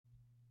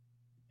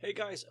Hey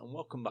guys, and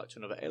welcome back to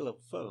another A-Level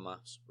Further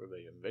Maths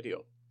revision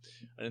video.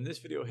 And in this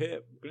video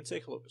here, we're going to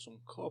take a look at some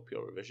core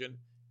pure revision,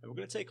 and we're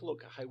going to take a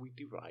look at how we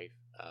derive,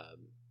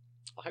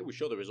 or how we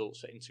show the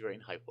results for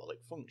integrating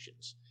hyperbolic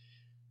functions.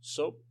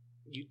 So,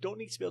 you don't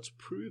need to be able to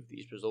prove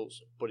these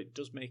results, but it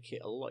does make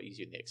it a lot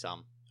easier in the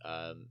exam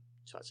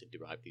to actually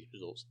derive these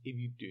results if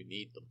you do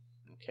need them.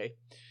 Okay,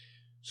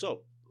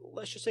 so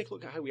let's just take a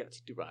look at how we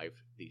actually derive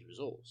these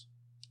results.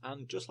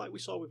 And just like we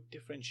saw with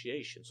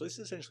differentiation, so this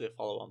is essentially a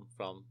follow-on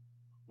from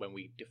when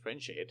we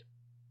differentiated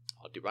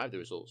or derived the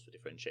results for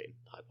differentiating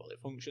hyperbolic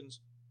functions.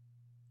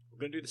 We're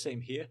going to do the same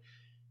here,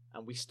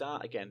 and we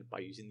start again by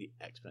using the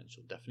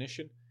exponential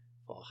definition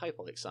for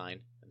hyperbolic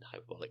sine and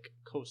hyperbolic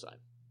cosine.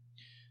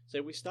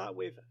 So we start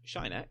with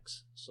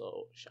sinhx,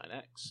 so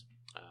sinhx,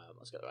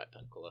 let's get the right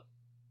pen colour,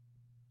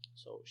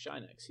 so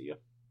sinhx here.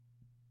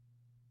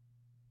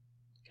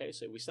 Okay,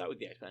 so we start with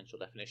the exponential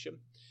definition.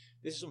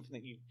 This is something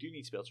that you do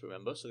need to be able to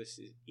remember, so this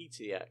is e to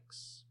the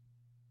x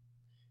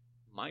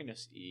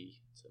minus e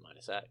to the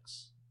minus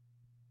x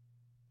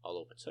all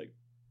over 2.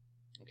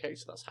 Okay,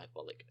 so that's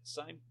hyperbolic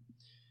sine.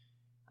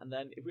 And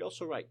then if we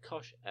also write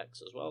coshx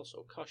as well,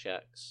 so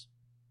coshx,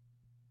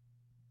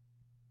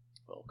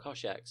 well,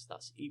 coshx,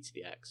 that's e to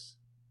the x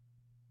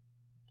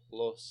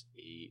plus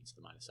e to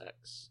the minus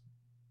x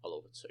all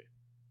over 2.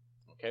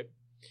 Okay,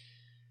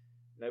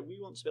 now we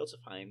want to be able to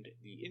find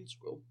the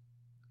integral.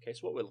 Okay,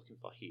 so what we're looking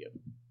for here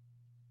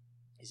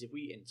is if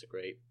we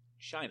integrate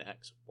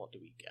sinx, what do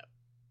we get?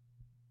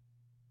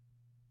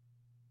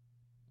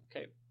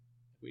 Okay,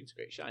 if we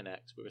integrate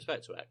sinx with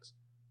respect to x,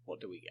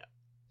 what do we get?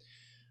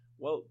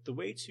 Well, the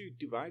way to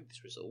derive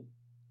this result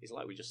is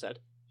like we just said,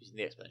 using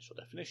the exponential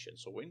definition.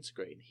 So we're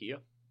integrating here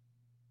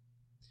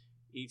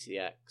e to the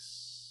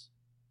x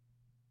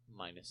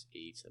minus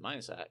e to the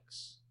minus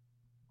x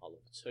all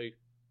over 2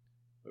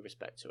 with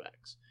respect to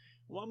x.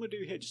 And what I'm going to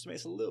do here, just to make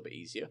this a little bit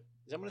easier,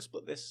 is I'm going to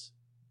split this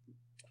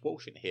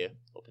quotient here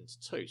up into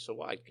 2. So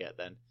what I'd get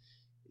then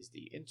is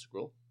the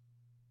integral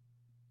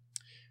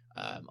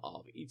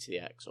of e to the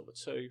x over 2,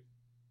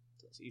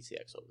 so that's e to the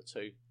x over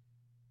 2,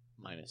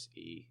 minus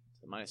e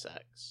to the minus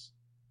x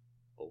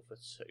over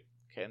 2.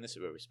 Okay, and this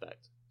is with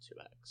respect to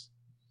x.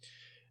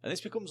 And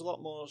this becomes a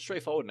lot more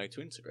straightforward now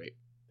to integrate.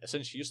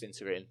 Essentially just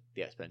integrating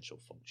the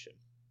exponential function.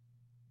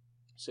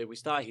 So if we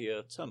start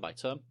here term by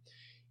term,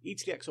 e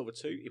to the x over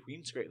 2, if we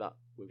integrate that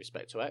with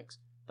respect to x,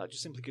 that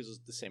just simply gives us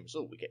the same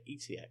result. We get e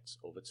to the x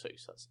over 2,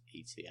 so that's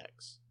e to the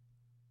x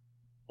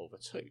over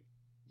 2.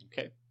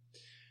 Okay.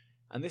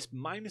 And this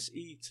minus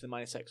e to the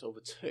minus x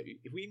over 2,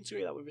 if we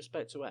integrate that with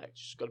respect to x,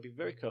 just got to be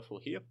very careful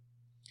here.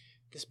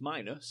 This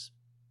minus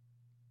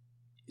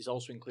is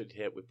also included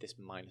here with this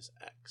minus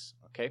x,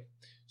 okay?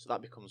 So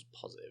that becomes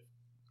positive,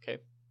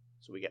 okay?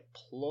 So we get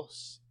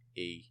plus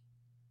e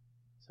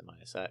to the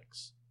minus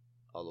x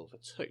all over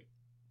 2.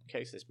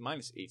 Okay, so this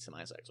minus e to the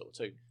minus x over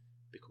 2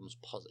 becomes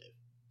positive.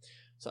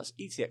 So that's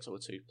e to the x over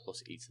 2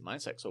 plus e to the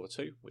minus x over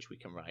 2, which we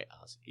can write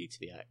as e to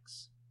the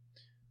x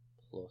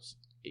plus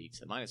e to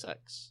the minus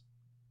x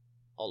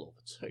all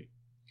over 2. And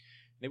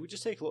if we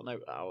just take a look now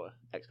at our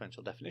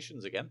exponential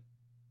definitions again,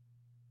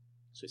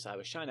 so it's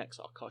either sinx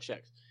or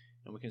coshx,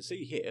 and we can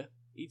see here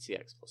e to the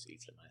x plus e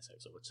to the minus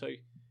x over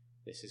 2,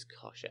 this is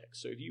coshx.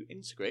 So if you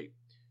integrate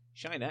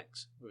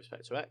sinx with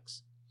respect to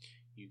x,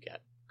 you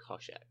get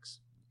coshx.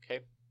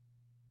 Okay,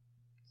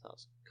 so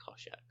that's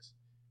coshx.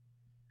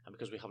 And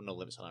because we have no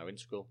limits on our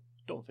integral,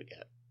 don't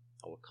forget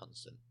our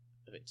constant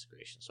of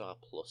integration, so our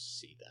plus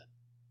c there.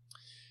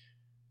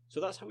 So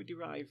that's how we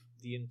derive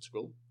the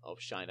integral of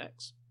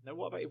sinx. Now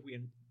what about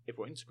if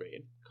we're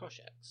integrating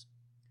coshx?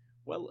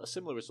 Well, a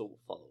similar result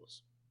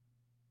follows.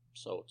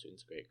 So to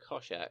integrate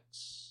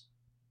coshx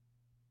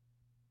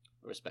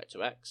with respect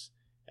to x,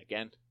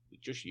 again, we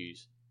just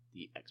use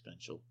the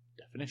exponential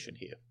definition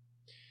here.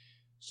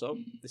 So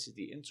this is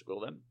the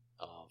integral then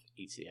of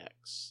e to the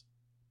x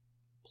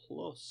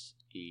plus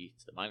e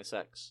to the minus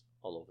x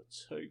all over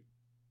 2.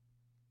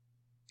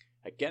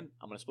 Again,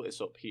 I'm going to split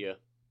this up here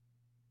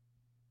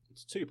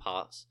into 2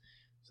 parts,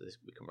 so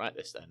we can write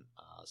this then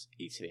as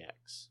e to the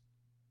x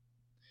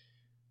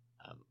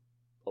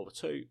over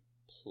 2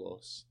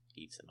 plus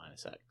e to the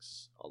minus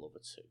x all over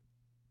 2,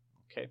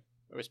 okay,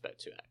 with respect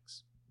to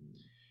x.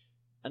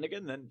 And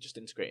again then, just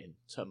integrating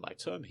term by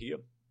term here,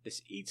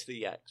 this e to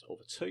the x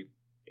over 2,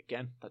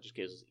 again, that just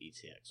gives us e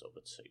to the x over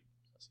 2. So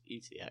that's e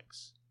to the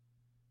x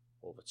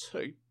over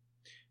 2.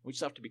 We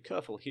just have to be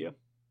careful here.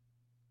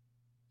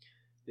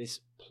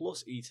 This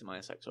plus e to the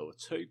minus x over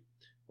 2,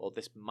 well,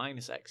 this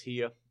minus x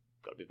here,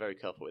 got to be very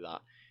careful with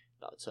that.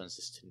 That turns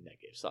this to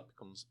negative. So that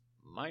becomes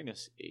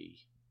minus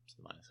e to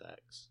the minus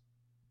x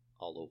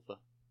all over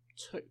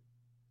 2.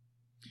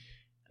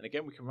 And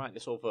again, we can write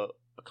this over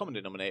a common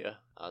denominator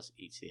as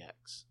e to the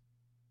x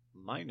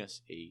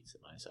minus e to the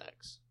minus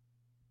x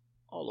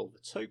all over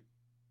 2.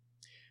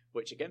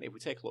 Which again, if we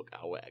take a look at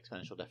our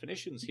exponential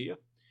definitions here,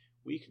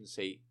 we can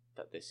see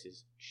that this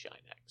is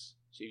sinx.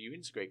 So if you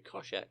integrate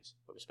coshx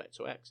with respect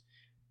to x,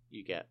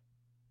 you get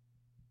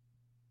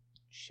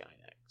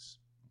sinx.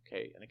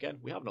 Okay, and again,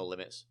 we have no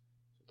limits,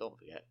 so don't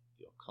forget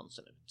your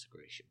constant of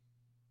integration.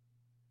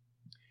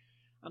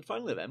 And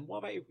finally then, what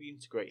about if we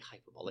integrate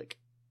hyperbolic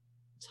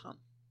tan?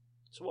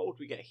 So what would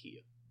we get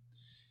here?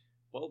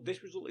 Well,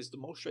 this result is the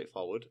most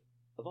straightforward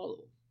of all of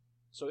them.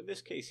 So in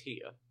this case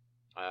here,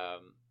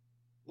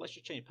 let's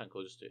just change pen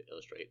code just to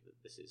illustrate that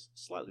this is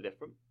slightly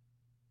different.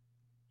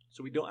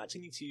 So we don't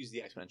actually need to use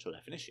the exponential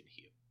definition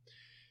here.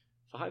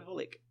 For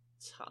hyperbolic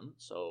tan,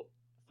 so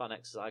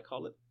tahnx as I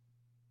call it,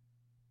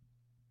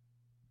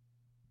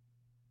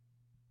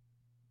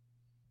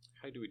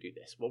 how do we do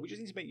this? Well, we just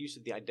need to make use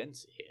of the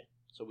identity here.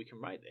 So we can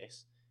write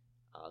this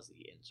as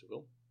the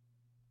integral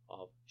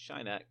of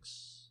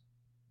sinhx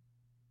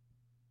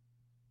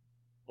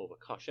over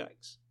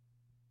coshx.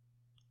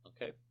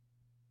 Okay.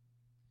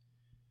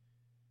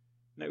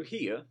 Now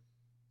here,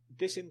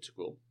 this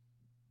integral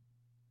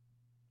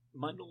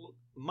might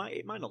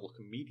not look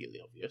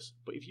immediately obvious,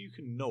 but if you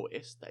can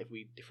notice that if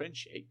we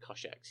differentiate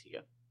coshx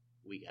here,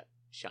 we get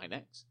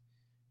sinhx,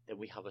 then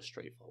we have a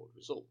straightforward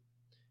result.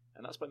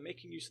 And that's by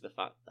making use of the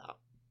fact that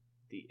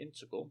the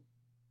integral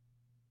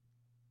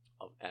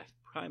of f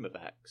prime of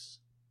x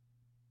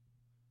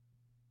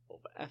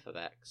over f of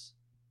x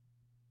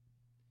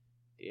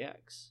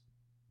dx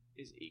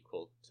is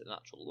equal to the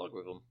natural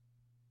logarithm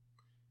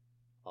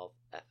of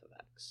f of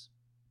x.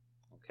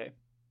 Okay?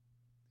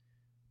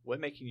 We're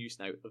making use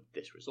now of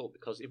this result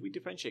because if we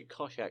differentiate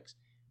coshx,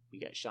 we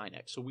get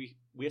sinhx. So we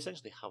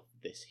essentially have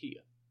this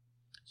here.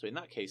 So in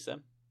that case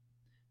then,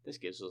 this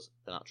gives us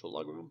the natural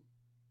logarithm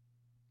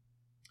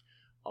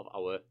of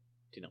our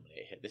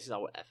denominator here. This is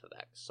our f of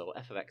x. So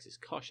f of x is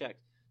coshx.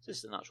 So this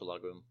is the natural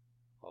logarithm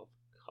of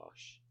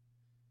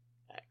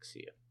coshx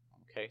here.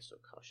 Okay, so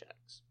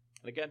coshx.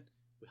 And again,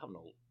 we have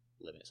no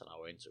limits on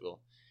our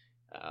integral.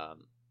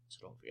 So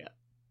don't forget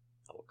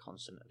our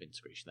constant of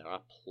integration there,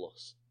 our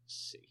plus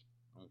c.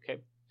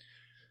 Okay,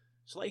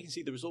 so like you can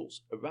see, the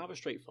results are rather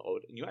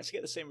straightforward, and you actually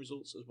get the same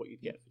results as what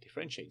you'd get for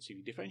differentiating. So if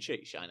you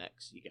differentiate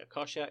sinhx, you get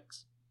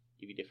coshx.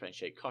 If you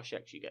differentiate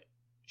coshx, you get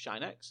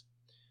sinhx.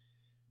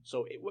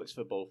 So it works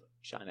for both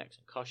sinhx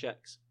and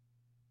coshx,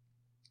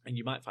 and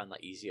you might find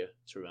that easier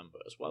to remember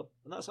as well,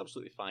 and that's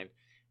absolutely fine.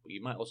 But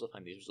you might also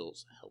find these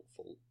results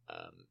helpful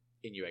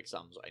in your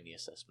exams or any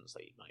assessments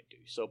that you might do.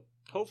 So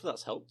hopefully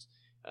that's helped.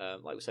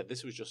 Like we said,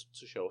 this was just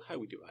to show how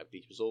we derive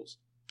these results.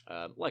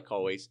 Like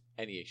always,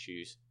 any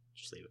issues,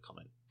 just leave a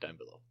comment down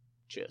below.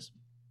 Cheers.